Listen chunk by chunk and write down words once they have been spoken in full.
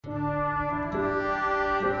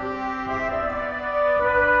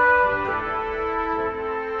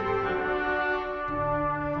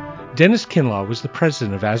Dennis Kinlaw was the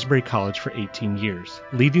president of Asbury College for 18 years,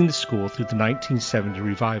 leading the school through the 1970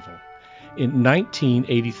 revival. In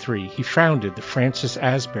 1983, he founded the Francis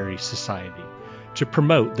Asbury Society to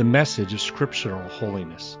promote the message of scriptural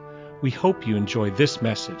holiness. We hope you enjoy this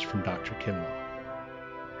message from Dr. Kinlaw.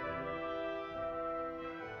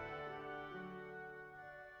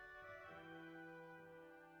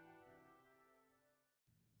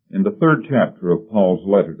 In the third chapter of Paul's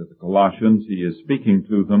letter to the Colossians, he is speaking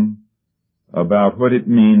to them about what it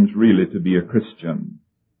means really to be a Christian.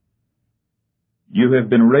 You have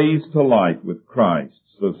been raised to life with Christ,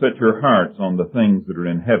 so set your hearts on the things that are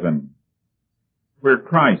in heaven, where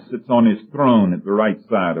Christ sits on his throne at the right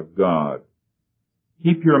side of God.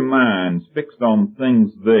 Keep your minds fixed on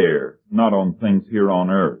things there, not on things here on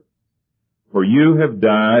earth. For you have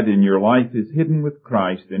died, and your life is hidden with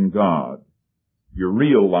Christ in God. Your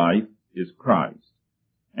real life is Christ.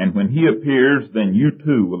 And when he appears, then you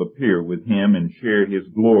too will appear with him and share his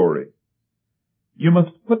glory. You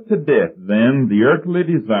must put to death, then, the earthly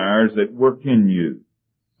desires at work in you,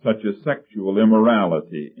 such as sexual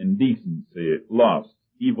immorality, indecency, lust,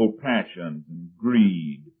 evil passions, and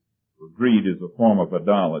greed. For greed is a form of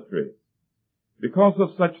idolatry. Because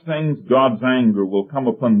of such things, God's anger will come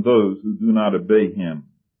upon those who do not obey him.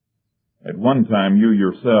 At one time you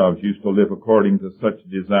yourselves used to live according to such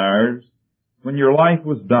desires, when your life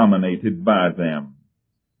was dominated by them.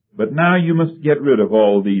 But now you must get rid of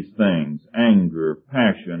all these things: anger,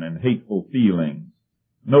 passion, and hateful feelings.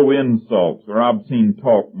 No insults or obscene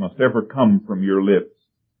talk must ever come from your lips.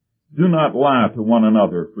 Do not lie to one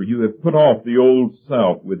another, for you have put off the old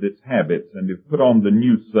self with its habits and have put on the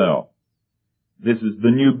new self. This is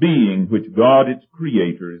the new being which God, its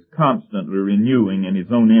Creator, is constantly renewing in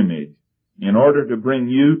his own image, in order to bring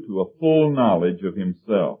you to a full knowledge of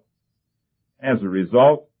himself. As a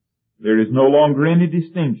result, there is no longer any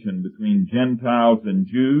distinction between Gentiles and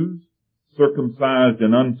Jews, circumcised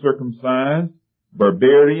and uncircumcised,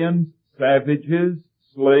 barbarians, savages,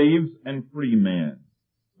 slaves, and free men.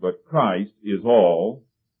 But Christ is all.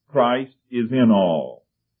 Christ is in all.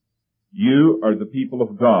 You are the people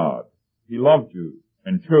of God. He loved you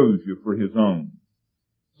and chose you for his own.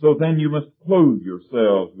 So then you must clothe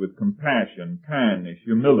yourselves with compassion, kindness,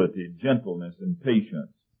 humility, gentleness, and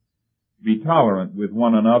patience. Be tolerant with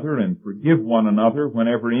one another and forgive one another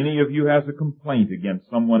whenever any of you has a complaint against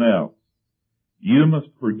someone else. You must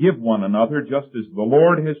forgive one another just as the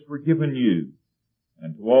Lord has forgiven you.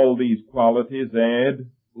 And to all these qualities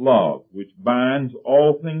add love, which binds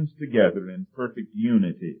all things together in perfect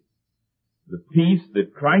unity. The peace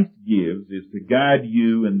that Christ gives is to guide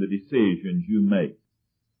you in the decisions you make.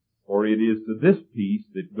 For it is to this peace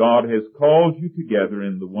that God has called you together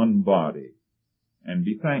in the one body. And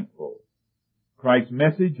be thankful. Christ's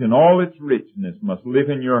message in all its richness must live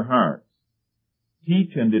in your hearts. Teach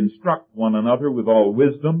and instruct one another with all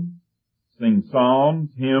wisdom. Sing psalms,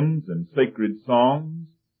 hymns, and sacred songs.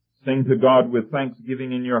 Sing to God with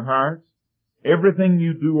thanksgiving in your hearts. Everything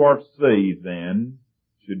you do or say, then,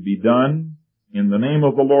 should be done in the name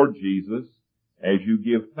of the Lord Jesus, as you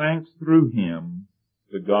give thanks through him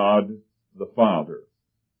to God the Father.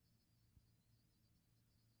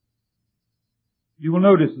 You will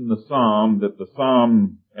notice in the psalm that the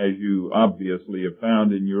psalm, as you obviously have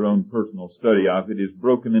found in your own personal study of it, is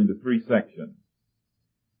broken into three sections.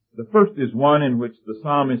 The first is one in which the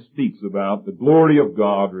psalmist speaks about the glory of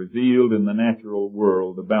God revealed in the natural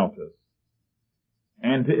world about us.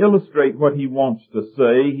 And to illustrate what he wants to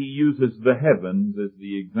say, he uses the heavens as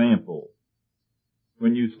the example.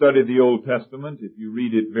 When you study the Old Testament, if you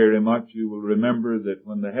read it very much, you will remember that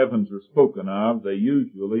when the heavens are spoken of, they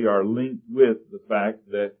usually are linked with the fact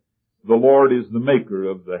that the Lord is the maker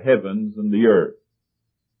of the heavens and the earth.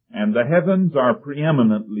 And the heavens are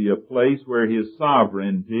preeminently a place where his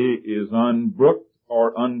sovereignty is unbrooked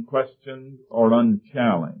or unquestioned or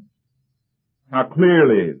unchallenged. How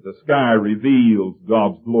clearly the sky reveals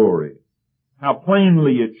God's glory. How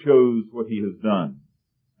plainly it shows what he has done.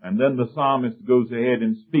 And then the psalmist goes ahead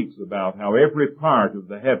and speaks about how every part of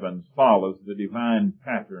the heavens follows the divine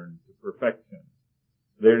pattern to perfection.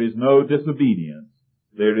 There is no disobedience,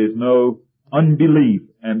 there is no unbelief,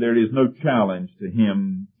 and there is no challenge to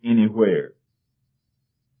him anywhere.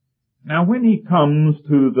 Now when he comes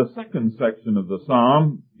to the second section of the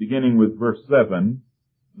psalm, beginning with verse 7,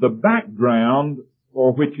 the background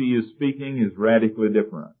for which he is speaking is radically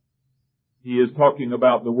different. He is talking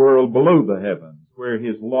about the world below the heavens, where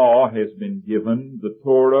his law has been given, the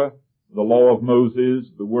Torah, the law of Moses,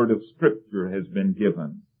 the word of Scripture has been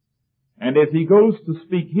given. And as he goes to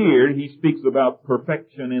speak here, he speaks about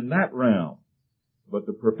perfection in that realm. But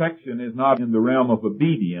the perfection is not in the realm of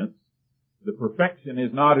obedience, The perfection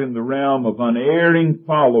is not in the realm of unerring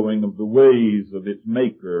following of the ways of its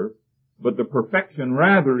Maker, but the perfection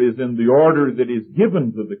rather is in the order that is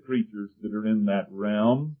given to the creatures that are in that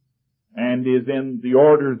realm, and is in the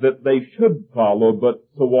order that they should follow, but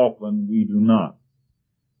so often we do not.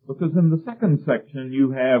 Because in the second section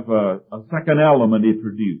you have a second element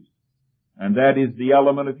introduced, and that is the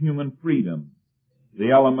element of human freedom,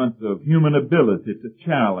 the element of human ability to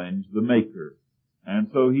challenge the Maker. And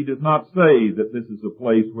so he does not say that this is a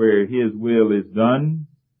place where his will is done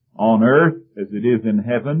on earth as it is in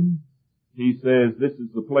heaven. He says this is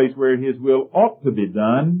the place where his will ought to be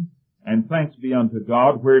done, and thanks be unto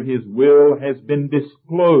God, where his will has been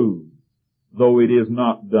disclosed, though it is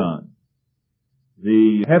not done.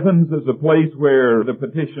 The heavens is a place where the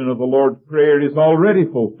petition of the Lord's Prayer is already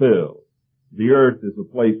fulfilled. The earth is a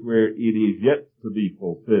place where it is yet to be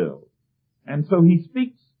fulfilled. And so he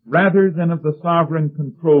speaks, rather than of the sovereign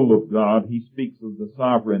control of God, he speaks of the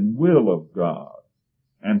sovereign will of God.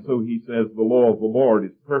 And so he says the law of the Lord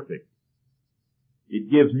is perfect.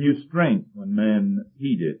 It gives new strength when men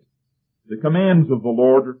heed it. The commands of the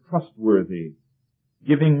Lord are trustworthy,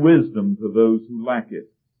 giving wisdom to those who lack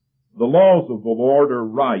it. The laws of the Lord are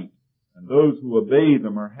right, and those who obey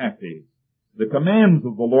them are happy. The commands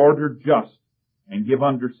of the Lord are just, and give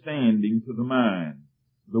understanding to the mind.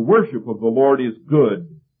 The worship of the Lord is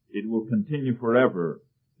good. It will continue forever.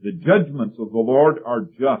 The judgments of the Lord are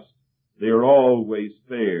just. They are always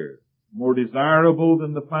fair. More desirable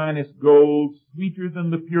than the finest gold, sweeter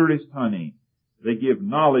than the purest honey. They give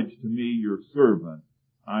knowledge to me, your servant.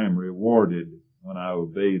 I am rewarded when I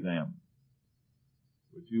obey them.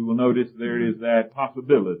 But you will notice there is that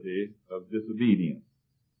possibility of disobedience.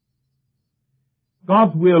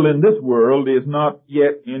 God's will in this world is not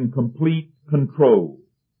yet in complete control,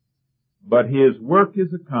 but his work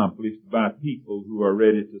is accomplished by people who are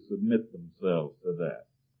ready to submit themselves to that.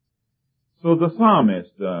 So the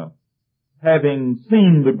psalmist, having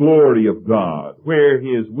seen the glory of God, where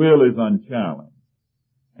his will is unchallenged,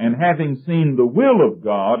 and having seen the will of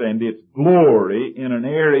God and its glory in an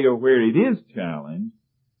area where it is challenged,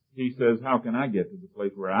 he says, how can I get to the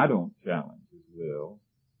place where I don't challenge his will,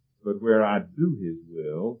 but where I do his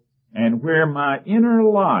will, and where my inner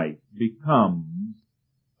life becomes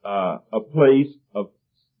a place of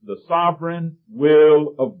the sovereign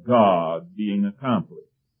will of God being accomplished.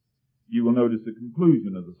 You will notice the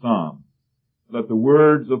conclusion of the psalm. Let the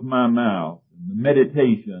words of my mouth and the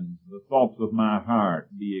meditations, the thoughts of my heart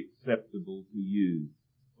be acceptable to you,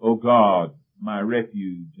 O God, my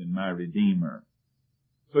refuge and my Redeemer.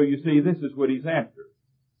 So you see, this is what he's after.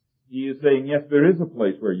 He is saying, yes, there is a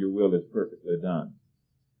place where your will is perfectly done.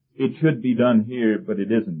 It should be done here, but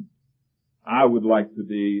it isn't. I would like to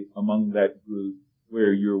be among that group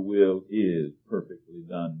where your will is perfectly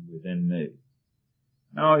done within me.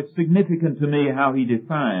 Now, it's significant to me how he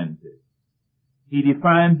defines it. He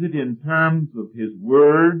defines it in terms of his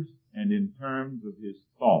words and in terms of his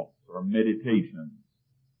thoughts or meditations.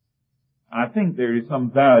 I think there is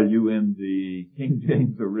some value in the King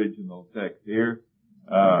James original text here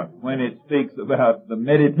when it speaks about the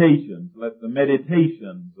meditations. Let the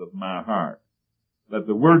meditations of my heart, let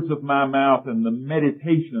the words of my mouth and the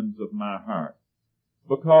meditations of my heart.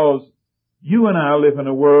 Because you and I live in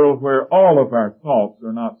a world where all of our thoughts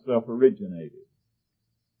are not self-originated.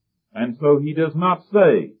 And so he does not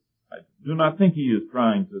say, I do not think he is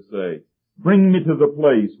trying to say, bring me to the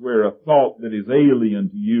place where a thought that is alien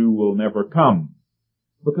to you will never come.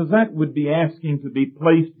 Because that would be asking to be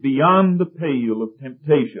placed beyond the pale of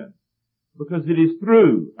temptation. Because it is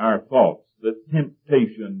through our thoughts that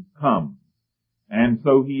temptation comes. And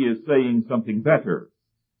so he is saying something better.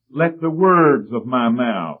 Let the words of my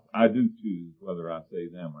mouth, I do choose whether I say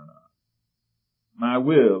them or not. My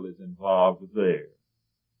will is involved there.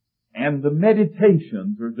 And the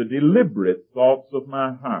meditations or the deliberate thoughts of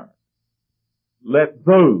my heart, let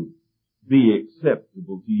those be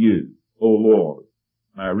acceptable to you, O Lord,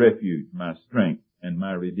 my refuge, my strength, and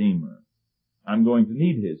my Redeemer. I'm going to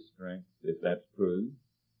need his strength, if that's true,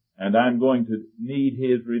 and I'm going to need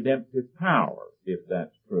his redemptive power, if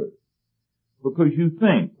that's true. Because you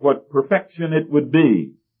think what perfection it would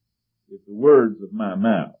be if the words of my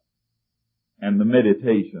mouth and the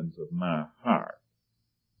meditations of my heart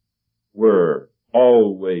were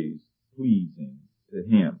always pleasing to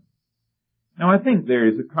him. Now I think there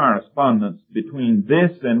is a correspondence between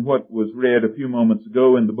this and what was read a few moments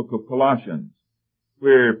ago in the book of Colossians,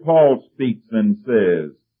 where Paul speaks and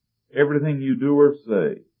says, everything you do or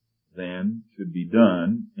say then should be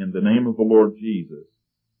done in the name of the Lord Jesus,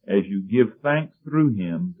 as you give thanks through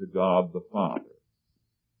him to God the Father.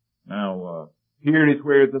 Now, Here is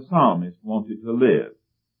where the psalmist wanted to live.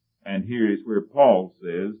 And here is where Paul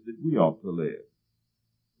says that we ought to live,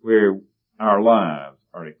 where our lives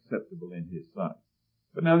are acceptable in his sight.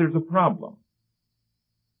 But now there's a problem.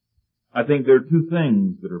 I think there are two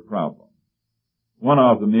things that are problems. One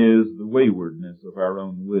of them is the waywardness of our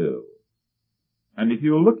own will. And if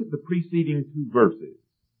you'll look at the preceding two verses,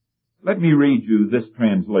 let me read you this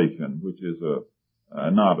translation, which is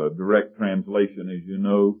not a direct translation, as you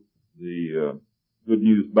know, the Good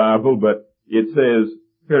News Bible, but it says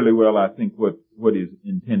fairly well, I think, what is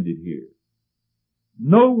intended here.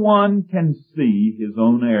 No one can see his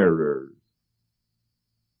own errors.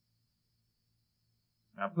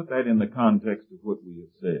 Now put that in the context of what we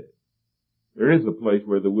have said. There is a place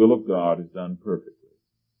where the will of God is done perfectly.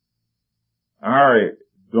 Our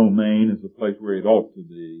domain is a place where it ought to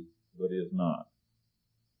be, but is not.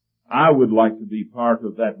 I would like to be part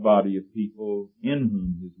of that body of people in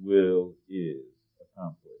whom his will is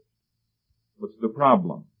accomplished. What's the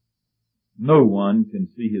problem? No one can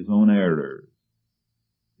see his own errors.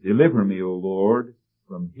 Deliver me, O Lord,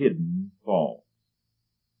 from hidden faults.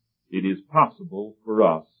 It is possible for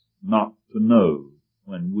us not to know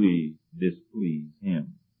when we displease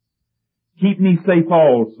him. Keep me safe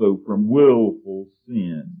also from willful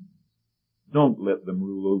sins. Don't let them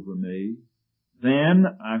rule over me. Then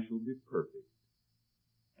I shall be perfect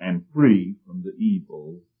and free from the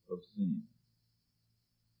evil of sin.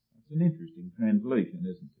 That's an interesting translation,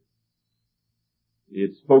 isn't it?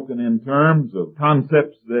 It's spoken in terms of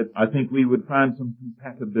concepts that I think we would find some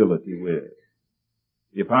compatibility with.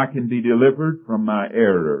 If I can be delivered from my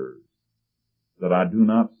errors that I do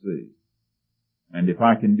not see, and if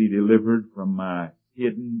I can be delivered from my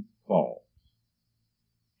hidden faults,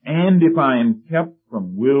 and if I am kept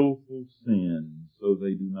from willful sins so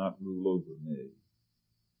they do not rule over me,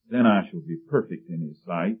 then I shall be perfect in his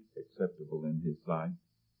sight, acceptable in his sight,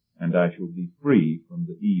 and I shall be free from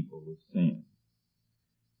the evil of sin.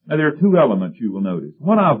 Now there are two elements you will notice.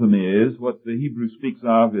 One of them is what the Hebrew speaks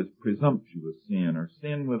of as presumptuous sin, or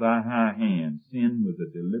sin with a high hand, sin with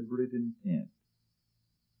a deliberate intent,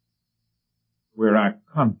 where I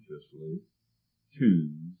consciously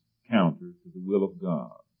choose counter to the will of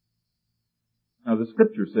God. Now the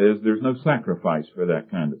Scripture says there's no sacrifice for that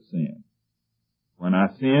kind of sin. When I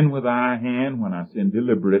sin with a high hand, when I sin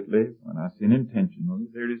deliberately, when I sin intentionally,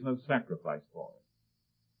 there is no sacrifice for it.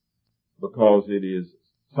 Because it is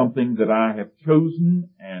something that I have chosen,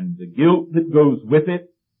 and the guilt that goes with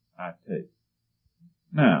it, I take.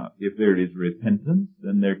 Now, if there is repentance,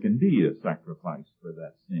 then there can be a sacrifice for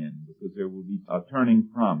that sin, because there will be a turning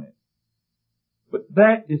from it. But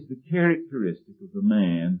that is the characteristic of the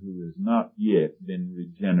man who has not yet been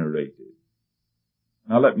regenerated.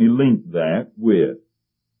 Now let me link that with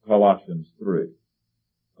Colossians 3.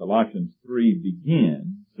 Colossians 3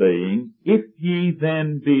 begins saying, if ye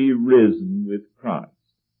then be risen with Christ.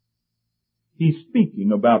 He's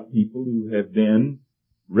speaking about people who have been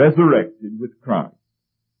resurrected with Christ.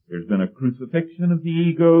 There's been a crucifixion of the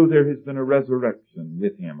ego, there has been a resurrection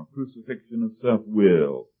with him, a crucifixion of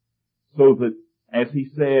self-will. So that, as he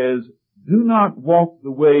says, do not walk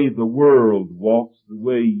the way the world walks, the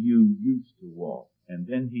way you used to walk. And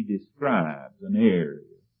then he describes an area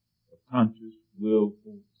of conscious,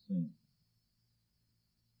 willful sin.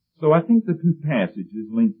 So I think the two passages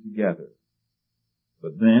link together.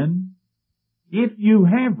 But then, if you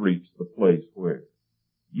have reached the place where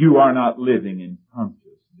you are not living in conscious,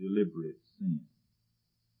 deliberate sin,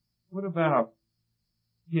 what about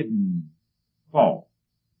hidden faults?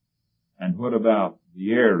 And what about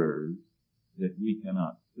the errors that we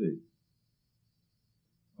cannot see?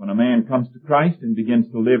 When a man comes to Christ and begins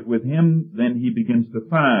to live with him, then he begins to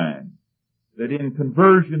find that in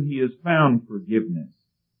conversion he has found forgiveness.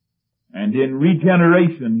 And in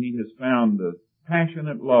regeneration he has found a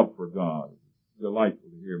passionate love for God. It's delightful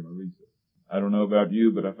to hear Marisa. I don't know about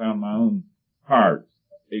you, but I found my own heart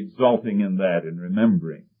exulting in that and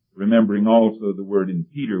remembering also the word in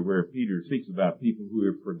Peter, where Peter speaks about people who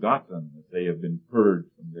have forgotten that they have been purged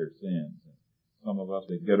from their sins. Some of us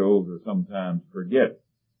that get older sometimes forget.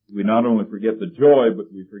 We not only forget the joy,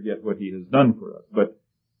 but we forget what he has done for us. But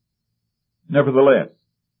nevertheless,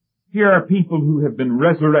 here are people who have been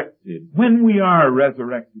resurrected. When we are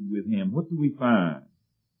resurrected with him, what do we find?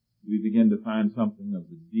 We begin to find something of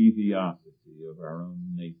the deviosity of our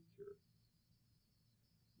own nature.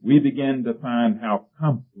 We begin to find how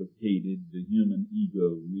complicated the human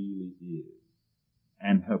ego really is,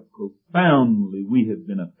 and how profoundly we have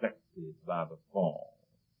been affected by the fall.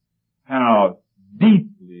 How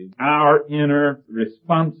deeply our inner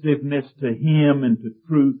responsiveness to him and to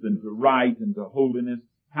truth and to right and to holiness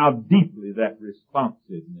how deeply that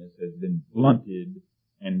responsiveness has been blunted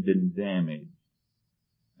and been damaged.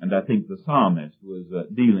 And I think the psalmist was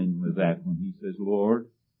dealing with that when he says, Lord,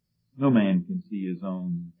 no man can see his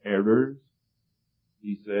own errors.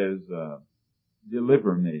 He says,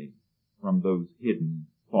 deliver me from those hidden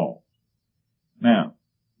faults. Now,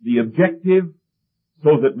 the objective,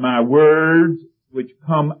 so that my words which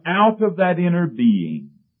come out of that inner being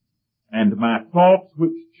and my thoughts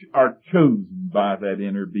which are chosen by that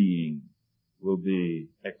inner being will be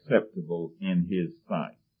acceptable in His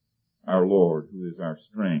sight. Our Lord, who is our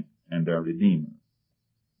strength and our Redeemer.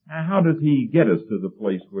 Now, how does He get us to the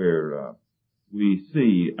place where we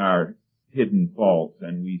see our hidden faults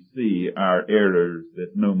and we see our errors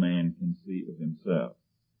that no man can see of himself?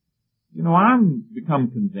 You know, I'm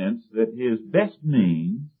become convinced that His best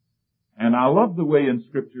means, and I love the way in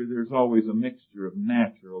Scripture there's always a mixture of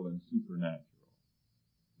natural and supernatural.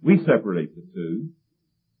 We separate the two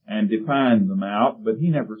and define them out, but He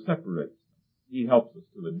never separates them. He helps us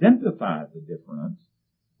to identify the difference.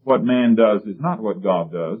 What man does is not what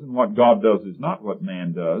God does, and what God does is not what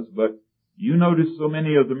man does, but you notice so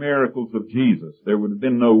many of the miracles of Jesus. There would have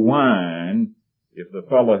been no wine if the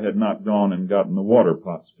fellow had not gone and gotten the water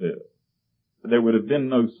pots filled. There would have been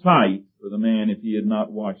no sight for the man if he had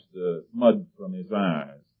not washed the mud from his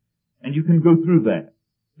eyes. And you can go through that.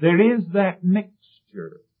 There is that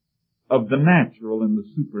mixture of the natural and the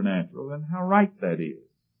supernatural, and how right that is.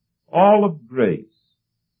 All of grace,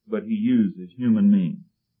 but He uses human means.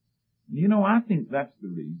 And you know, I think that's the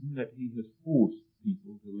reason that He has forced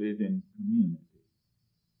people to live in community.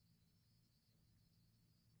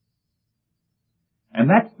 And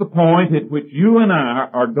that's the point at which you and I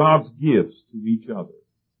are God's gifts to each other.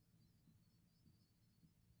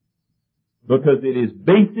 Because it is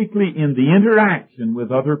basically in the interaction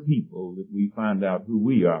with other people that we find out who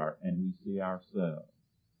we are and we see ourselves.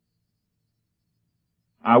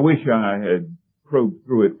 I wish I had probed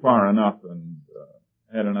through it far enough and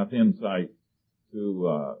had enough insight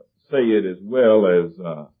to say it as well as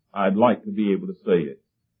I'd like to be able to say it.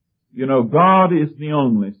 You know, God is the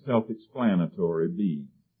only self-explanatory being.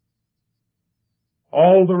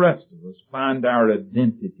 All the rest of us find our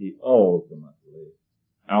identity ultimately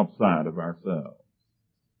outside of ourselves.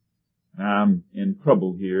 Now, I'm in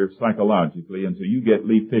trouble here psychologically, and so you get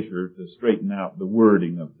Lee Fisher to straighten out the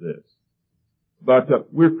wording of this. But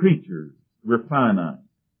we're creatures. We're finite.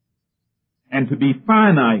 And to be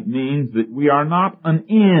finite means that we are not an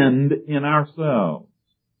end in ourselves.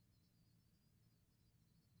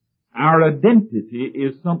 Our identity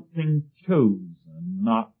is something chosen,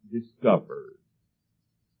 not discovered.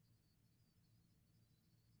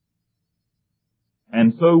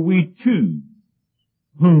 And so we choose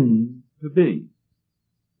whom to be.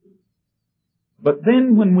 But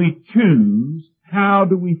then when we choose, how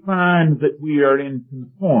do we find that we are in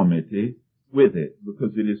conformity with it?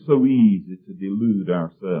 Because it is so easy to delude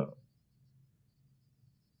ourselves.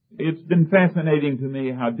 It's been fascinating to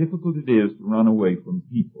me how difficult it is to run away from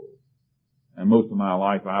people. And most of my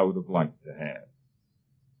life I would have liked to have.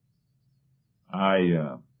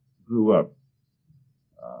 I grew up.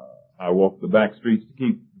 I walked the back streets to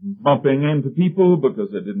keep bumping into people because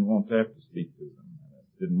I didn't want to have to speak to them.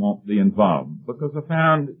 I didn't want the involvement because I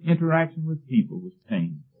found interaction with people was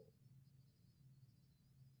painful.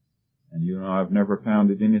 And you know, I've never found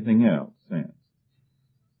it anything else since.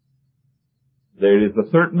 There is a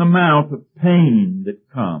certain amount of pain that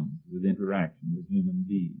comes with interaction with human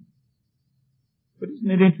beings. But isn't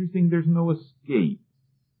it interesting? There's no escape.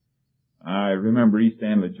 I remember E.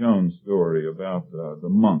 Stanley Jones' story about the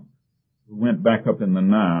monk who went back up in the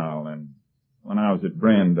Nile, and when I was at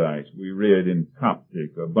Brandeis, we read in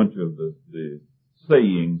Coptic a bunch of the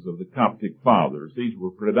sayings of the Coptic fathers. These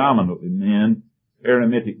were predominantly men,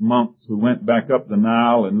 eremitic monks who went back up the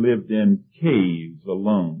Nile and lived in caves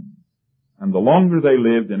alone. And the longer they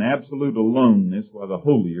lived in absolute aloneness, why the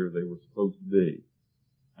holier they were supposed to be.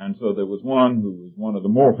 And so there was one who was one of the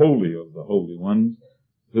more holy of the holy ones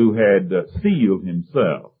who had sealed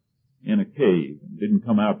himself in a cave and didn't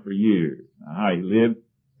come out for years. Now, how he lived,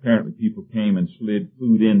 apparently people came and slid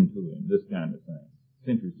food into him, this kind of thing. It's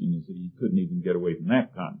interesting, you see, he couldn't even get away from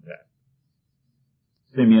that contact.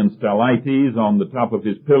 Simeon Stylites on the top of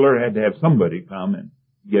his pillar had to have somebody come and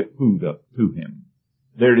get food up to him.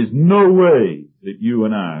 There is no way that you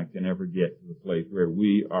and I can ever get to the place where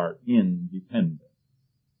we are independent.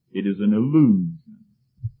 It is an illusion.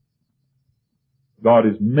 God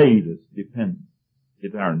has made us dependent.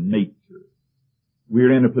 It's our nature.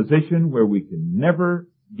 We're in a position where we can never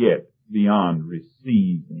get beyond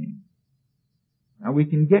receiving. Now we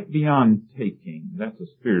can get beyond taking. That's a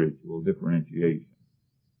spiritual differentiation.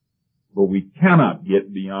 but we cannot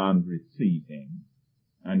get beyond receiving,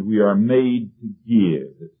 and we are made to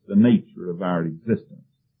give. It's the nature of our existence.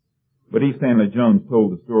 But E. Stanley Jones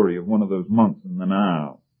told the story of one of those monks in the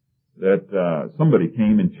Nile that somebody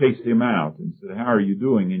came and chased him out and said, "How are you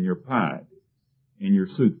doing in your piety, in your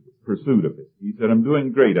pursuit of it?" He said, "I'm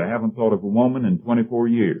doing great. I haven't thought of a woman in 24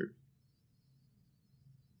 years.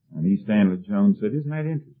 And E. Stanley Jones said, "Isn't that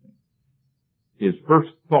interesting?" His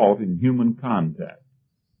first thought in human contact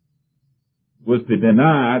was to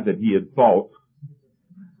deny that he had thought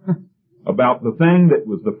about the thing that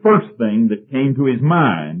was the first thing that came to his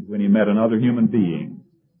mind when he met another human being.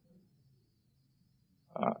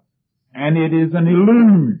 And it is an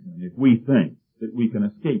illusion if we think that we can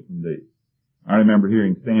escape from these. I remember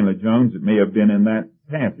hearing Stanley Jones, it may have been in that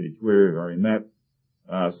passage or in that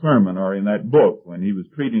sermon or in that book when he was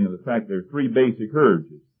treating of the fact there are three basic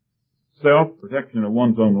urges: self, protection of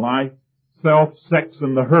one's own life; self, sex,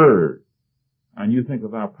 and the herd. And you think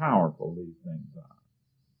of how powerful these things are.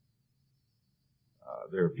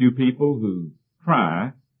 There are a few people who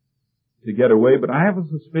try to get away, but I have a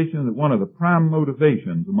suspicion that one of the prime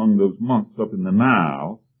motivations among those monks up in the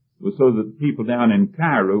Nile was so that the people down in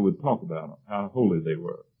Cairo would talk about them, how holy they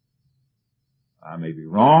were. I may be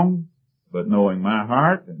wrong, but knowing my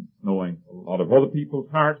heart and knowing a lot of other people's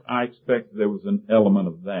hearts, I expect there was an element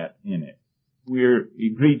of that in it. We're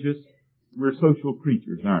egregious. We're social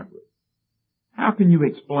creatures, aren't we? How can you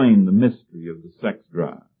explain the mystery of the sex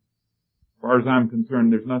drive? As far as I'm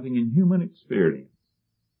concerned, there's nothing in human experience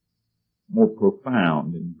more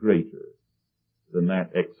profound and greater than that,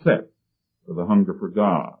 except for the hunger for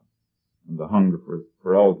God and the hunger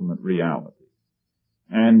for ultimate reality.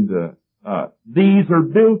 And these are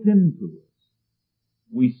built into us.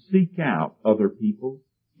 We seek out other people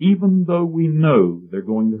even though we know they're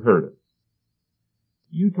going to hurt us.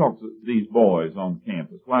 You talk to these boys on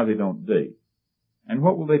campus why they don't date. And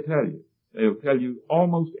what will they tell you? They'll tell you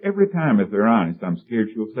almost every time, if they're honest, I'm scared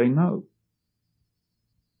she'll say no.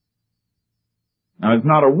 Now, there's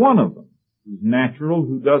not a one of them who's natural,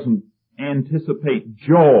 who doesn't anticipate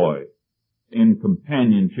joy in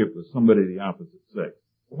companionship with somebody of the opposite sex.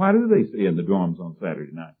 Why do they stay in the dorms on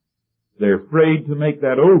Saturday night? They're afraid to make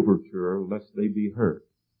that overture lest they be hurt.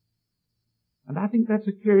 And I think that's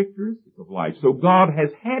a characteristic of life. So God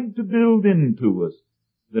has had to build into us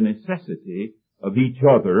the necessity of each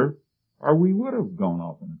other, or we would have gone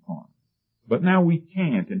off in a corner. But now we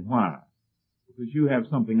can't, and why? Because you have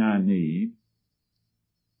something I need,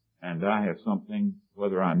 and I have something,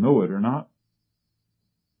 whether I know it or not,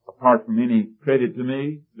 apart from any credit to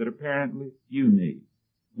me, that apparently you need.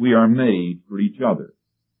 We are made for each other.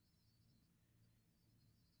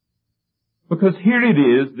 Because here it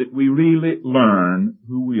is that we really learn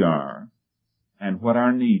who we are and what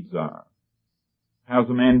our needs are. How's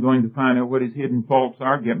a man going to find out what his hidden faults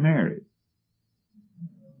are? Get married.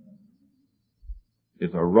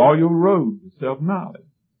 It's a royal road to self-knowledge.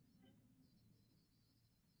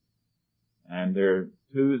 And the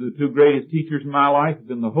two greatest teachers in my life have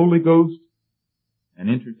been the Holy Ghost, and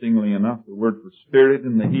interestingly enough, the word for spirit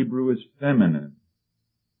in the Hebrew is feminine,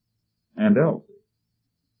 and Elsie.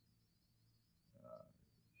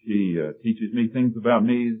 She teaches me things about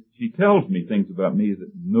me, she tells me things about me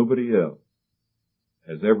that nobody else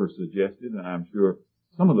has ever suggested, and I'm sure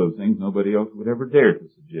some of those things nobody else would ever dare to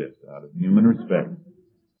suggest out of human respect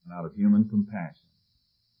and out of human compassion.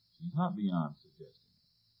 She's not beyond suggesting.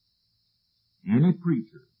 Any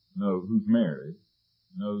preacher who's married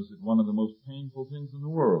knows that one of the most painful things in the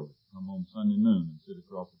world is to come home Sunday noon and sit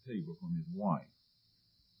across the table from his wife.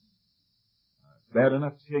 It's bad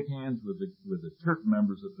enough to shake hands with the church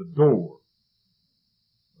members at the door,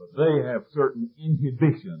 but they have certain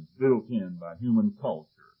inhibitions built in by human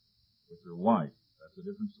culture. With their wife, that's a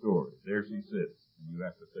different story. There she sits, and you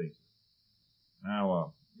have to face it.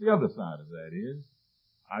 Now, the other side of that is,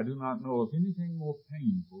 I do not know of anything more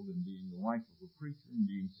painful than being the wife of a preacher and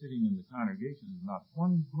being sitting in the congregation. There's not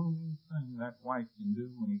one blooming thing that wife can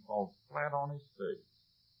do when he falls flat on his face.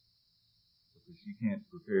 Because she can't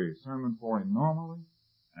prepare his sermon for him normally,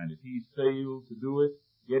 and if he's failed to do it,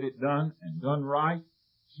 get it done, and done right,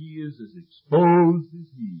 she is as exposed as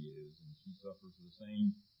he is, and she suffers the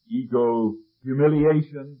same ego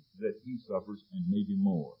humiliation that he suffers, and maybe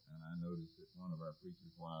more. And I noticed that one of our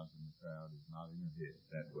preacher's wives in the crowd is nodding her head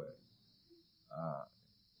that way.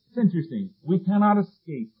 It's interesting. We cannot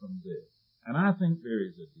escape from this. And I think there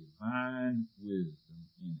is a divine wisdom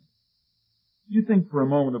in it. You think for a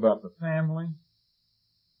moment about the family,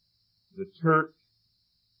 the church,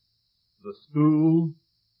 the school,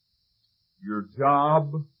 your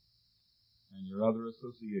job, and your other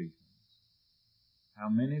associations. how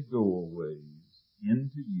many doorways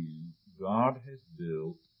into you God has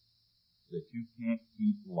built that you can't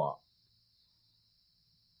keep locked.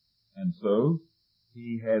 And so,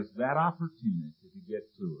 He has that opportunity to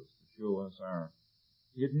get to us, to show us our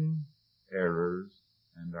hidden errors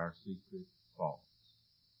and our secret faults.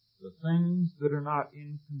 The things that are not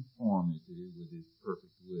in conformity with His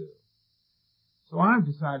perfect will. So I've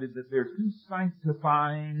decided that there are two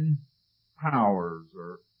sanctifying powers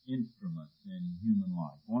or instruments in human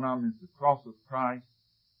life. One of them is the cross of Christ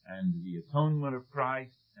and the atonement of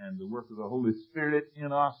Christ and the work of the Holy Spirit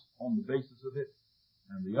in us on the basis of it.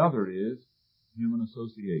 And the other is human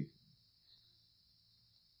association.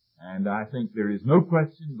 And I think there is no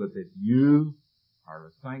question but that you are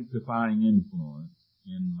a sanctifying influence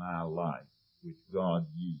in my life, which God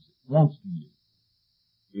wants to use.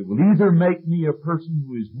 It will either make me a person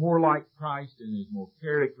who is more like Christ and is more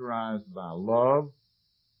characterized by love,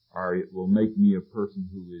 or it will make me a person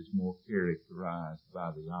who is more characterized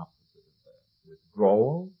by the opposite of that,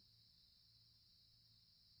 withdrawal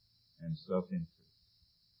and self-interest.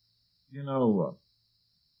 You know,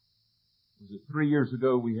 was it 3 years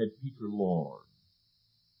ago we had Peter Lord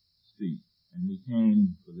speak, and we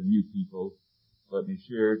came for the new people. Let me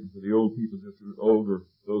share it, and for the old people, just older,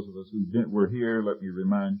 those of us who were here, let me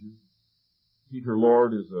remind you. Peter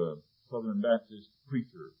Lord is a Southern Baptist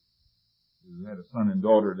preacher who had a son and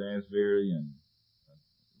daughter at Asbury, and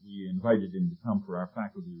we invited him to come for our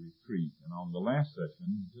faculty retreat. And on the last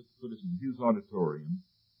session, he just put us in Hughes Auditorium,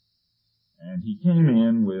 and he came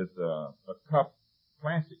in with a cup,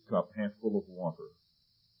 plastic cup, half full of water.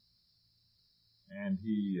 And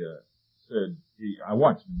he said, I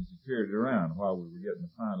watched him as he carried it around while we were getting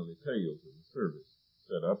the final details of the service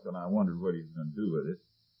set up, and I wondered what he was going to do with it.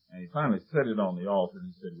 And he finally set it on the altar,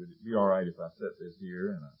 and he said, would it be all right if I set this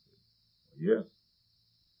here? And I said, well, yes.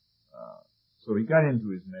 So he got into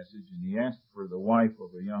his message, and he asked for the wife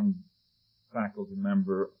of a young faculty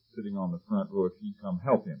member sitting on the front row if she'd come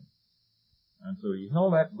help him. And so he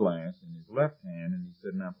held that glass in his left hand, and he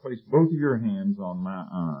said, now place both of your hands on my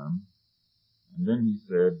arm. And then he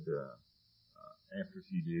said, after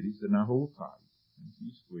she did, he said, now hold tight. And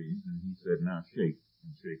she squeezed, and he said, now shake,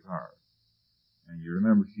 and shake hard. And you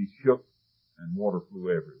remember she shook, and water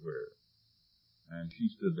flew everywhere. And she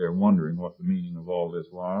stood there wondering what the meaning of all this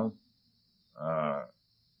was.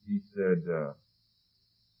 He said,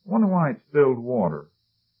 wonder why it spilled water.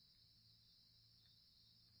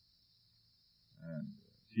 And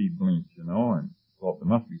she blinked, and thought there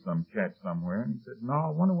must be some catch somewhere. And he said, no, I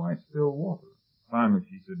wonder why it spilled water. Finally,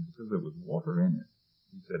 she said, because there was water in it.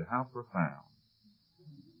 He said, how profound.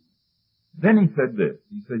 Then he said this.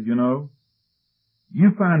 He said,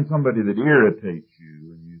 you find somebody that irritates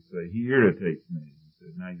you, and you say, he irritates me. He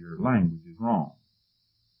said, now your language is wrong.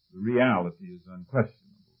 The reality is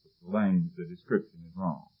unquestionable, but the language, the description is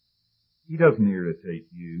wrong. He doesn't irritate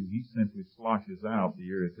you. He simply sloshes out the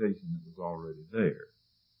irritation that was already there.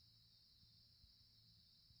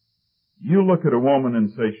 You look at a woman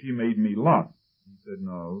and say, she made me lust. He said,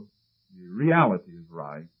 no, the reality is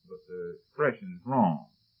right, but the expression is wrong.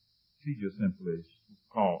 She just simply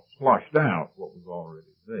sloshed out what was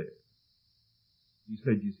already there. He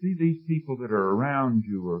said, you see, these people that are around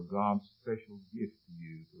you are God's special gift to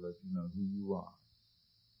you to let you know who you are.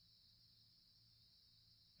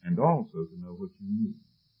 And also to know what you need.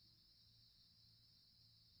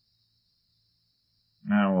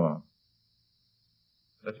 Now,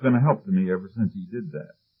 that's been a help to me ever since he did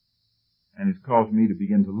that. And it's caused me to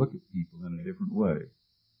begin to look at people in a different way.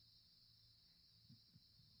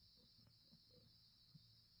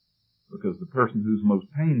 Because the person who's most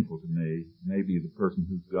painful to me may be the person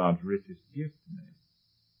who's God's richest gift to me.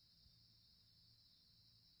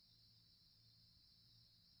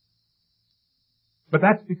 But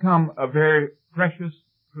that's become a very precious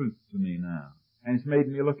truth to me now. And it's made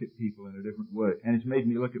me look at people in a different way. And it's made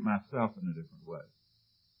me look at myself in a different way.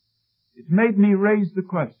 It's made me raise the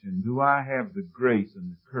question, do I have the grace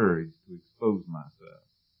and the courage to expose myself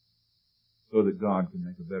so that God can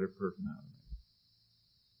make a better person out of me?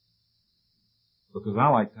 Because I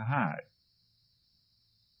like to hide.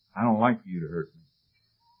 I don't like for you to hurt me.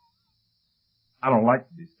 I don't like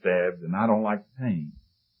to be stabbed, and I don't like pain.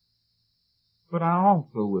 But I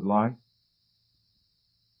also would like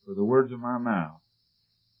for the words of my mouth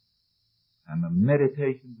and the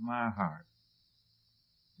meditations of my heart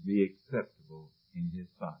to be acceptable in His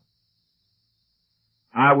sight.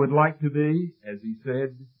 I would like to be, as he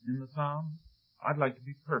said in the Psalms, I'd like to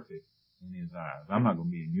be perfect in His eyes. I'm not going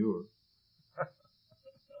to be in yours.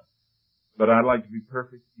 But I'd like to be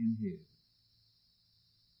perfect in His.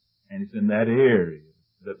 And it's in that area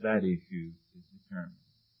that issue is sermon.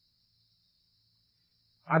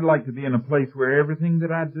 I'd like to be in a place where everything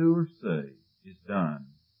that I do or say is done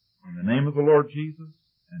in the name of the Lord Jesus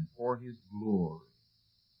and for His glory.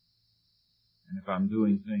 And if I'm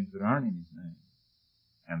doing things that aren't in His name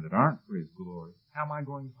and that aren't for His glory, how am I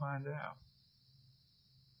going to find out?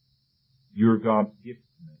 You're God's gift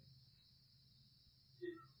to me.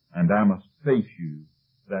 And I must face you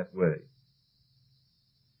that way.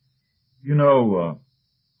 You know,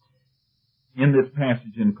 in this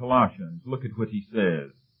passage in Colossians, look at what he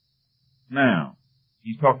says. Now,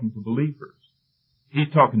 he's talking to believers.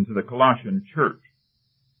 He's talking to the Colossian church.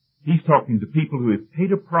 He's talking to people who have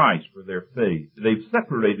paid a price for their faith. They've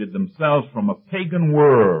separated themselves from a pagan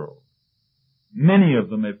world. Many of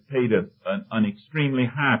them have paid an extremely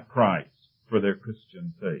high price for their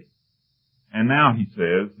Christian faith. And now he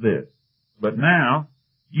says this, but now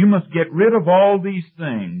you must get rid of all these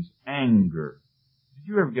things. Anger. Did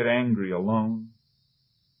you ever get angry alone?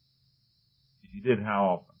 If you did, how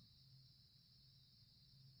often?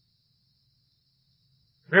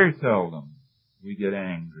 Very seldom we get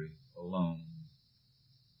angry alone.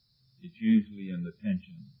 It's usually in the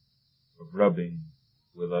tension of rubbing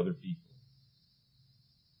with other people.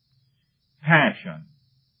 Passion.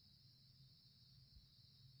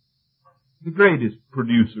 The greatest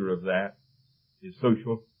producer of that is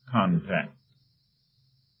social contact.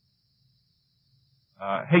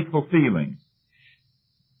 Hateful feelings.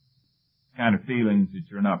 Kind of feelings that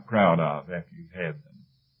you're not proud of after you've had them.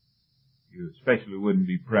 You especially wouldn't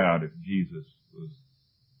be proud if Jesus was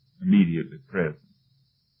immediately present.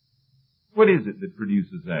 What is it that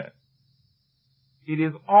produces that? It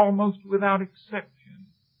is almost without exception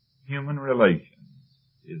human relations,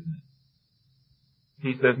 isn't it?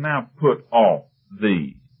 He says, now put off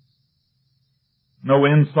these. No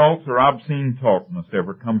insults or obscene talk must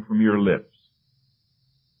ever come from your lips.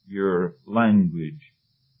 Your language,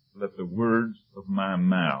 let the words of my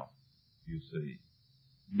mouth, you see,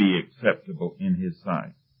 be acceptable in His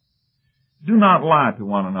sight. Do not lie to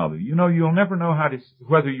one another. You know, you'll never know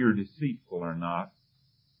whether you're deceitful or not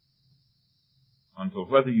until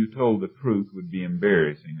whether you told the truth would be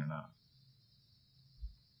embarrassing or not.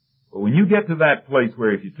 But when you get to that place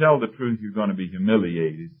where if you tell the truth, you're going to be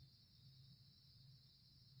humiliated,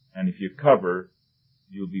 and if you cover,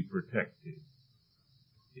 you'll be protected.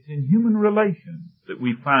 It's in human relations that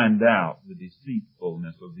we find out the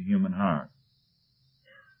deceitfulness of the human heart.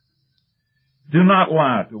 Do not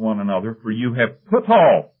lie to one another, for you have put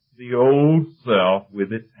off the old self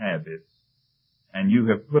with its habits, and you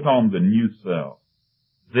have put on the new self.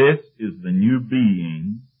 This is the new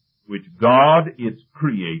being which God, its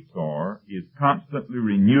creator, is constantly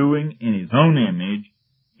renewing in His own image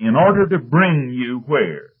in order to bring you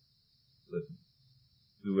where? Listen,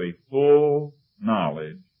 to a full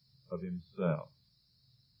knowledge of Himself.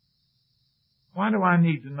 Why do I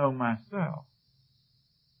need to know myself?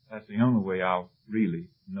 That's the only way I'll really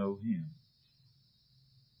know Him.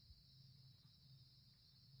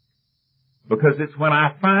 Because it's when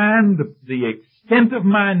I find the extent of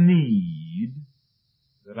my need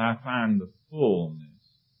that I find the fullness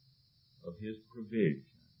of His provision.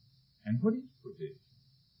 And what is provision?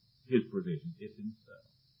 His provision is Himself.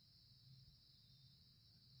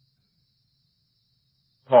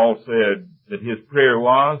 Paul said that his prayer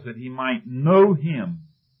was that he might know Him.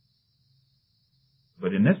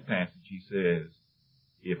 But in this passage he says,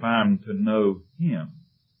 if I'm to know Him,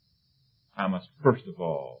 I must first of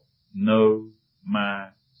all know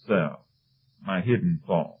myself, my hidden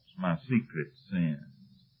faults, my secret sins,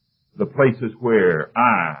 the places where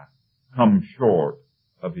I come short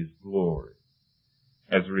of His glory.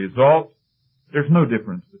 As a result, there's no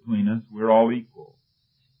difference between us. We're all equal.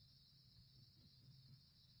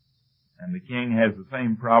 And the king has the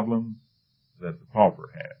same problems that the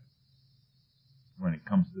pauper has when it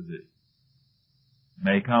comes to this.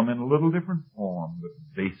 May come in a little different form, but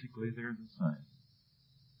basically they're the same.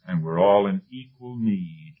 And we're all in equal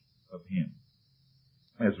need of Him.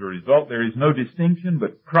 As a result, there is no distinction,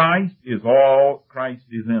 but Christ is all, Christ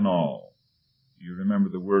is in all. You remember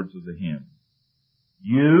the words of the hymn.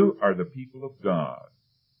 You are the people of God.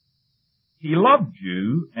 He loved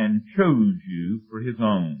you and chose you for His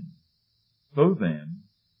own. So then,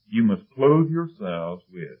 you must clothe yourselves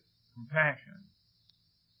with compassion.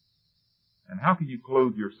 And how can you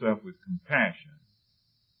clothe yourself with compassion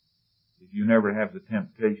if you never have the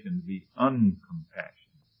temptation to be uncompassionate?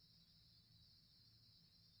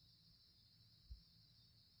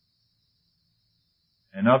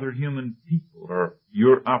 And other human people are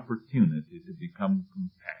your opportunity to become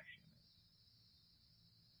compassionate.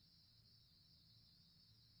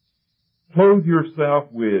 Clothe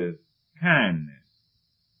yourself with kindness,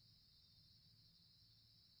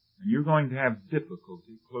 And you're going to have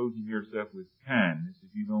difficulty clothing yourself with kindness if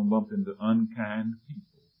you don't bump into unkind people.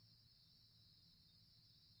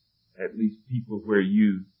 At least people where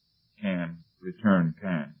you can return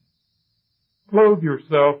kindness. Clothe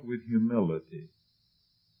yourself with humility.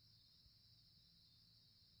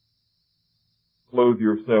 Clothe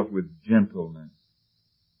yourself with gentleness.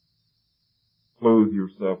 Clothe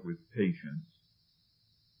yourself with patience.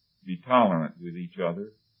 Be tolerant with each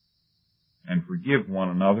other. And forgive one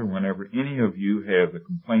another whenever any of you has a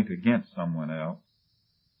complaint against someone else.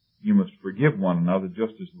 You must forgive one another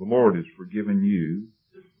just as the Lord has forgiven you.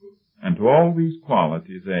 And to all these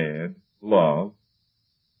qualities add love,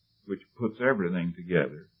 which puts everything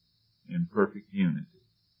together in perfect unity.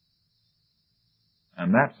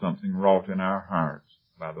 And that's something wrought in our hearts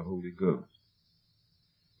by the Holy Ghost.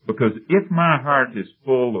 Because if my heart is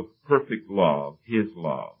full of perfect love, His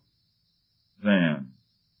love, then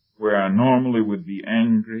where I normally would be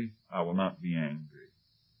angry, I will not be angry.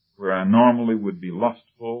 Where I normally would be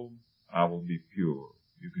lustful, I will be pure.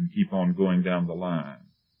 You can keep on going down the line.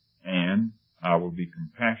 And I will be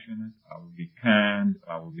compassionate, I will be kind,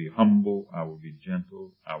 I will be humble, I will be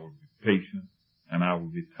gentle, I will be patient, and I will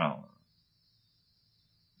be tolerant.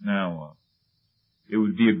 Now, it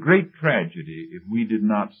would be a great tragedy if we did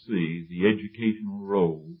not see the educational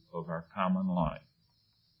role of our common life.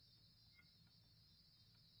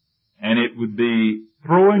 And it would be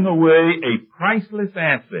throwing away a priceless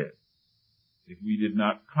asset if we did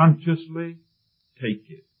not consciously take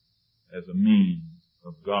it as a means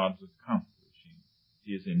of God's accomplishing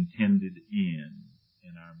His intended end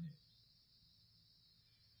in our midst.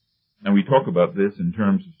 Now we talk about this in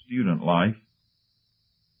terms of student life,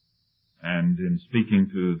 and in speaking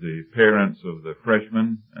to the parents of the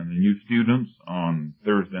freshmen and the new students on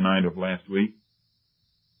Thursday night of last week,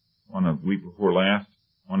 week before last,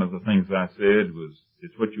 one of the things I said was,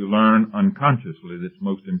 it's what you learn unconsciously that's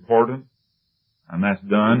most important, and that's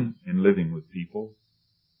done in living with people.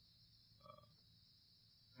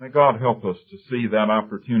 May God help us to see that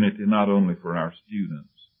opportunity not only for our students,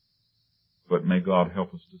 but may God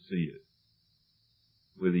help us to see it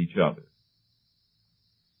with each other.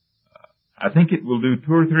 I think it will do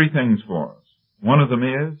 2 or 3 things for us. One of them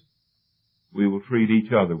is, we will treat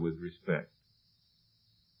each other with respect.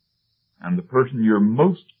 And the person you're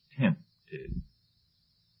most tempted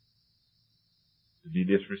to be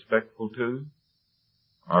disrespectful to,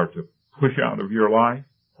 or to push out of your life,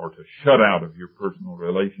 or to shut out of your personal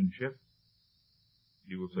relationship,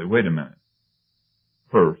 you will say, wait a minute.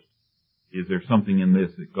 First, is there something in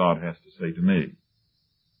this that God has to say to me?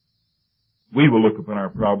 We will look upon our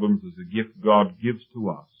problems as a gift God gives to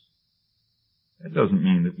us. That doesn't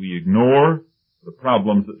mean that we ignore the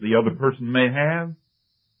problems that the other person may have.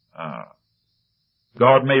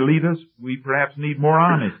 God may lead us. We perhaps need more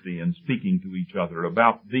honesty in speaking to each other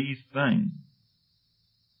about these things.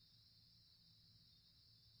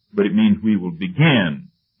 But it means we will begin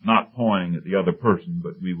not pointing at the other person,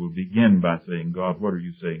 but we will begin by saying, God, what are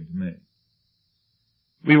you saying to me?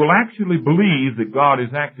 We will actually believe that God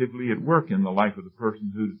is actively at work in the life of the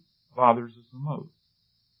person who bothers us the most.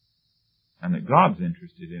 And that God's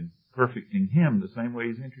interested in perfecting him the same way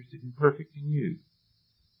He's interested in perfecting you.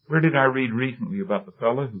 Where did I read recently about the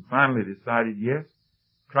fellow who finally decided, yes,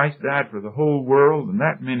 Christ died for the whole world, and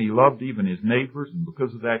that meant He loved even His neighbors, and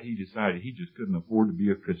because of that he decided he just couldn't afford to be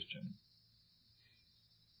a Christian.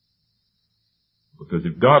 Because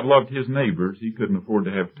if God loved His neighbors, He couldn't afford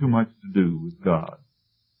to have too much to do with God.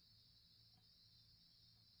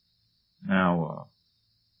 Now,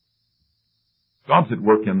 God's at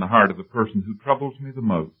work in the heart of the person who troubles me the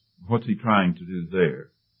most. What's He trying to do there?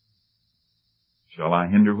 Shall I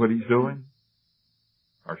hinder what He's doing?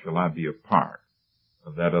 Or shall I be a part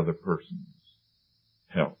of that other person's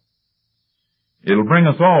help? It'll bring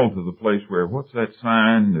us all to the place where, what's that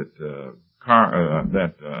sign, that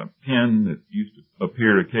pen that used to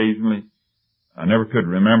appear occasionally? I never could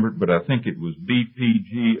remember it, but I think it was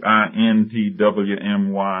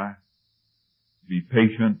BPGINTWMY. Be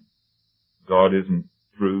patient. God isn't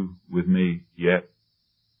through with me yet.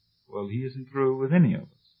 Well, He isn't through with any of us.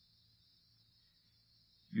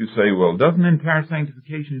 You say, well, doesn't entire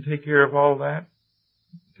sanctification take care of all that?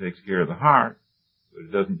 It takes care of the heart, but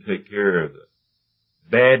it doesn't take care of the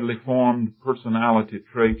badly formed personality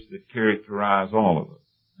traits that characterize all of us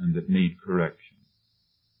and that need correction.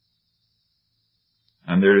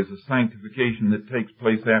 And there is a sanctification that takes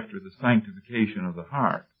place after the sanctification of the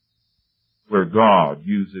heart, where God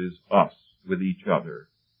uses us with each other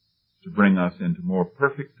to bring us into more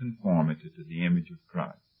perfect conformity to the image of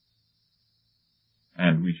Christ.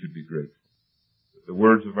 And we should be grateful for that the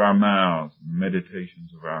words of our mouths and the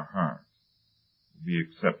meditations of our hearts will be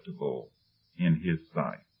acceptable in His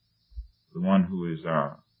sight, the one who is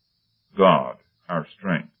our God, our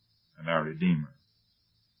strength, and our Redeemer.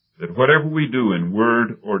 That whatever we do in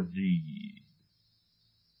word or deed,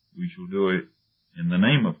 we shall do it in the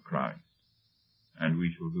name of Christ, and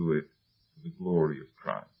we shall do it for the glory of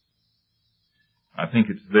Christ. I think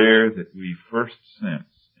it's there that we first sense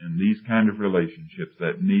in these kind of relationships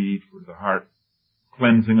that need for the heart,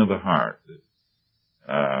 cleansing of the heart.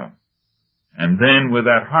 And then with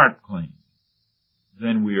that heart cleansed,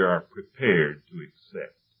 then we are prepared to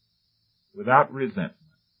accept, without resentment,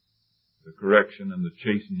 the correction and the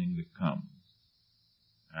chastening that comes,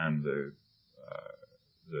 and the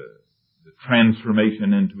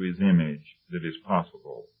transformation into His image that is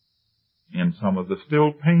possible in some of the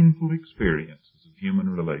still painful experiences of human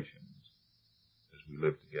relations as we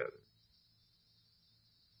live together.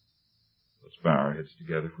 Let's bow our heads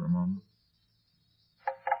together for a moment.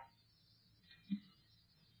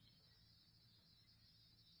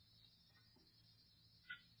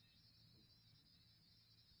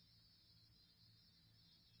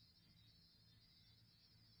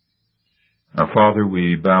 Our Father,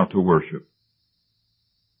 we bow to worship.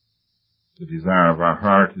 The desire of our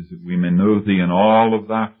heart is that we may know Thee in all of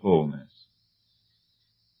Thy fullness.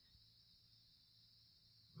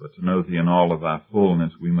 But to know Thee in all of Thy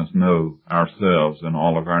fullness, we must know ourselves in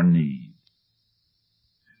all of our needs.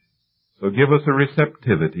 So give us a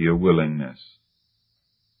receptivity, a willingness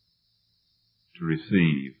to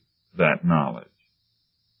receive that knowledge.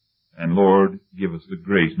 And Lord, give us the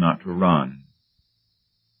grace not to run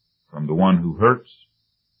from the one who hurts,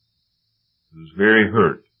 whose very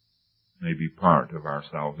hurt may be part of our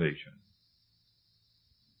salvation.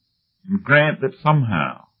 And grant that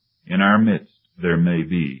somehow in our midst there may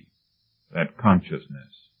be that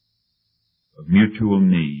consciousness of mutual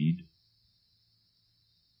need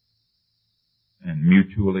and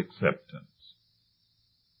mutual acceptance.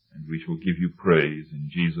 And we shall give You praise in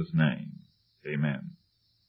Jesus' name. Amen.